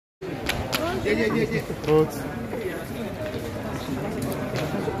Terus.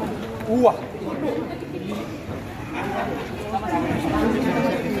 Wah.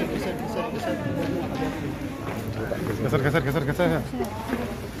 Geser.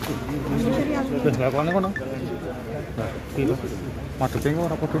 Wis lakone kono. Nah, iki madhepe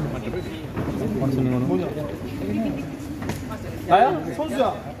ora padha madhepe. Kon sini ngono. Ayo,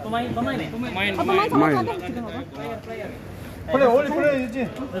 선수야. pemain. Boleh 이제.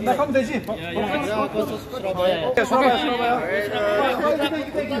 나 가면 되지. Surabaya.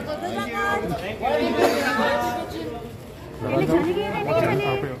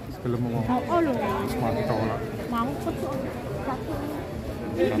 Sebelum mau mati tolak.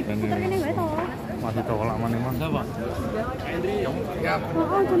 Masih tolak mana emang? Siapa?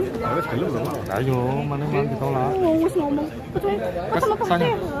 Harus belum belum. Ayo mana emang ditolak? Wis ngomong.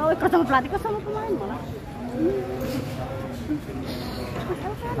 Ketemu pelatih sama pemain malah.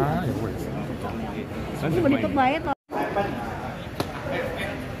 Ah, ya wes. Ini menutup baik toh.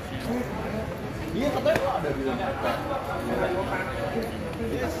 Iya katanya ada bilang.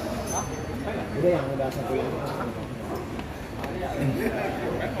 Udah yang udah satu yang.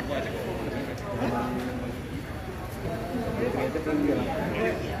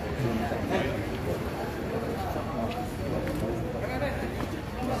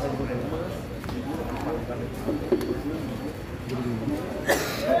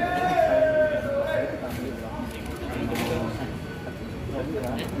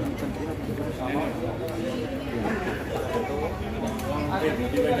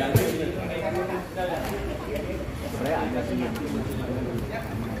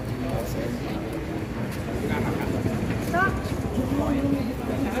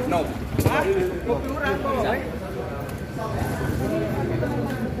 No.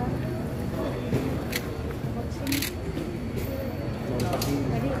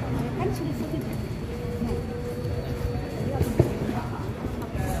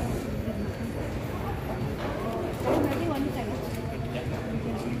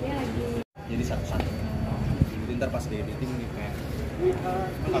 Jadi satu-satu. Jadi ntar pas di editing nih kayak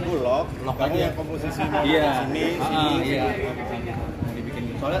aku lock aja yang komposisi sini. Iya. Mau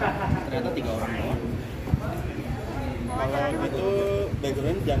dibikin soalnya ternyata 3 orang doang. Kalau itu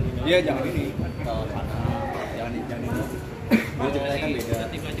background jangan ini. Iya, jangan ini. Kalau sana jangan ini. Mau ceritanya kan beda.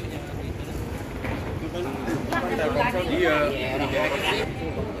 Iya.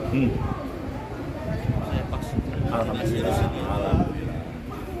 Alhamdulillah.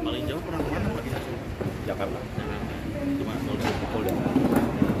 Paling jauh pernah kemana pergi hasil? Jakarta. Cuma pukul dah.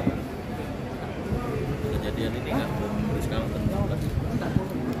 Kejadian ini kan terus sekarang tenang kan.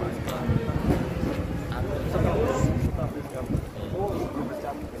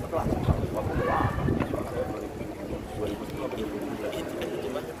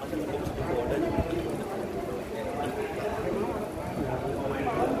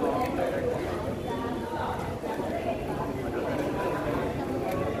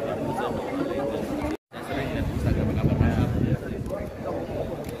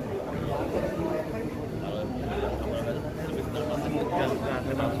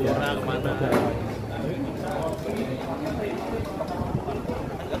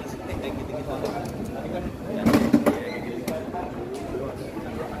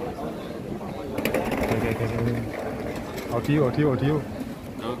 Audio.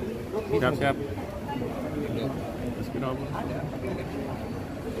 Siap.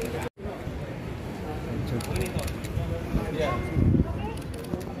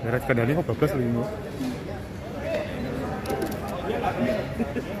 Beres kendali kok bablas lho.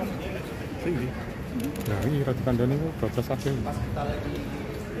 Sini. Nah, ini rati kandani kok bablas aja.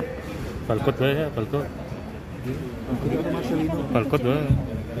 Baggott wae ya, Baggott. Baggott wae.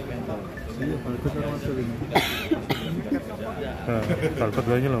 Iya, Baggott karo Marcelino. Baggott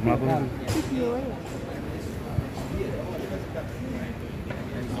wae lho mlaku.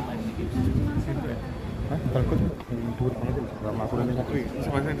 Baggott dhuwur banget lho. Lah mlaku ning kuwi.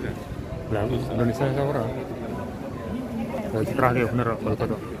 Semuanya tidak. Lah Indonesia saya ora. Lah terakhir bener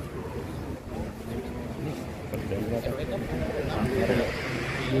Baggott.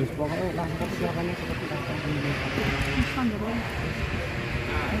 Pokoknya langsung persiapannya seperti apa?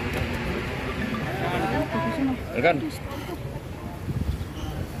 Elkan.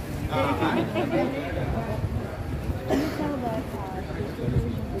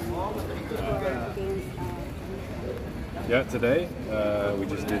 Yeah, today we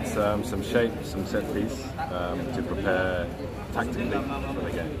just did some shape, some set piece to prepare tactically for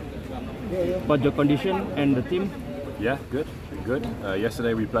the game. About your condition and the team? Yeah, good.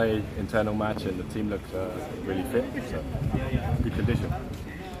 Yesterday we played internal match and the team looked really fit, so good condition.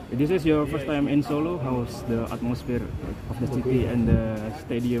 This is your first time in Solo. How's the atmosphere of the city and the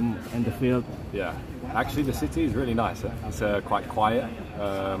stadium and the field? Yeah, actually the city is really nice. It's quite quiet,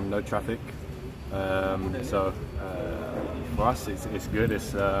 no traffic. So for us, it's good.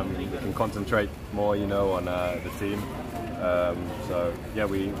 We can concentrate more, you know, on the team. So yeah,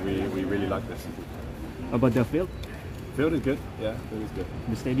 we really like this city. About the field? Field is good. Yeah, field is good.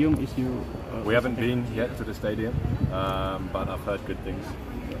 The stadium is you. We haven't been yet to the stadium, but I've heard good things.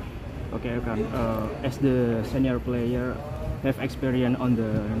 Okay, Elkan. As the senior player, have experience on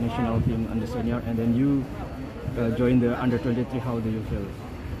the national team on the senior, and then you join the under-23. How do you feel?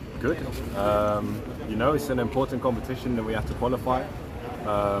 Good. You know, it's an important competition that we have to qualify.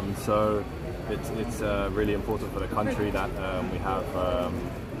 So it's really important for the country that we have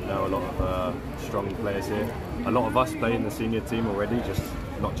you know, a lot of strong players here. A lot of us play in the senior team already,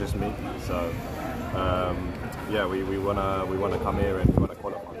 not just me. So yeah, we wanna come here and we wanna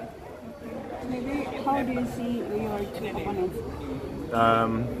qualify. Maybe how do you see your two opponents?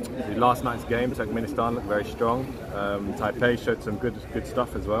 Last night's game, Turkmenistan looked very strong. Taipei showed some good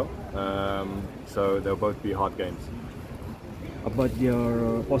stuff as well. So they'll both be hard games. About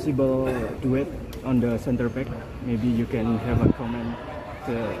your possible duet on the center back, maybe you can have a comment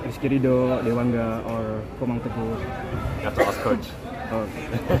to Rizky Ridho, Dewangga, or Komang Teguh. You have to ask coach. Oh.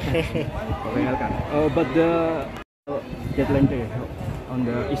 Okay, Elkan. But the deadline day on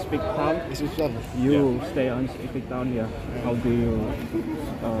the East Peak Town, you stay on East Peak Town. Yeah. How do you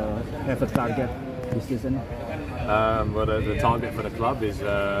have a target this season? Well, the target for the club is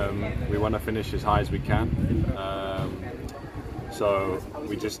we want to finish as high as we can. So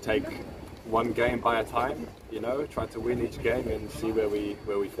we just take one game by a time, you know, try to win each game and see where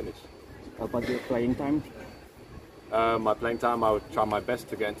we finish. About your playing time? My playing time, I would try my best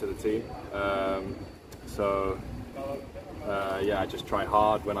to get into the team. Yeah, I just try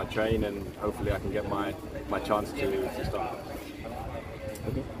hard when I train and hopefully I can get my chance to start.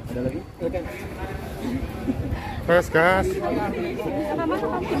 Okay, ada lagi? Okay. First gas.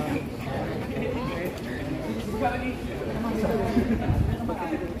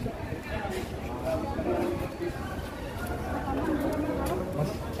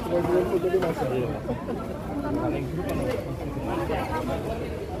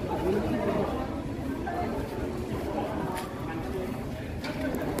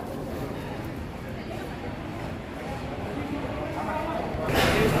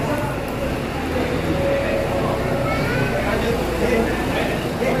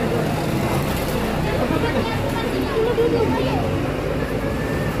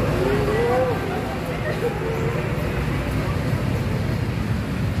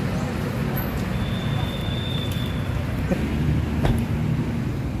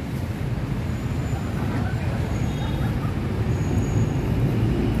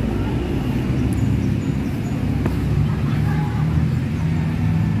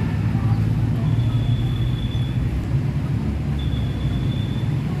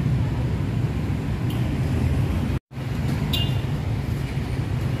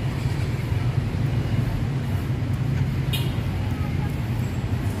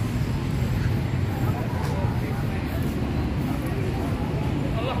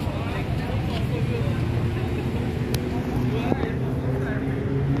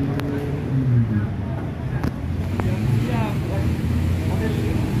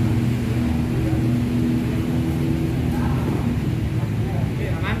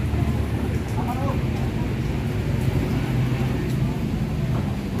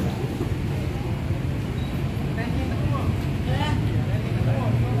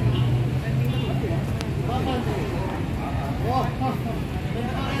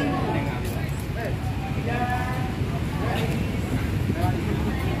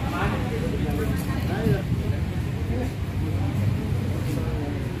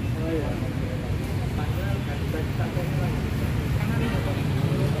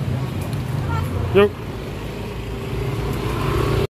 Yuk.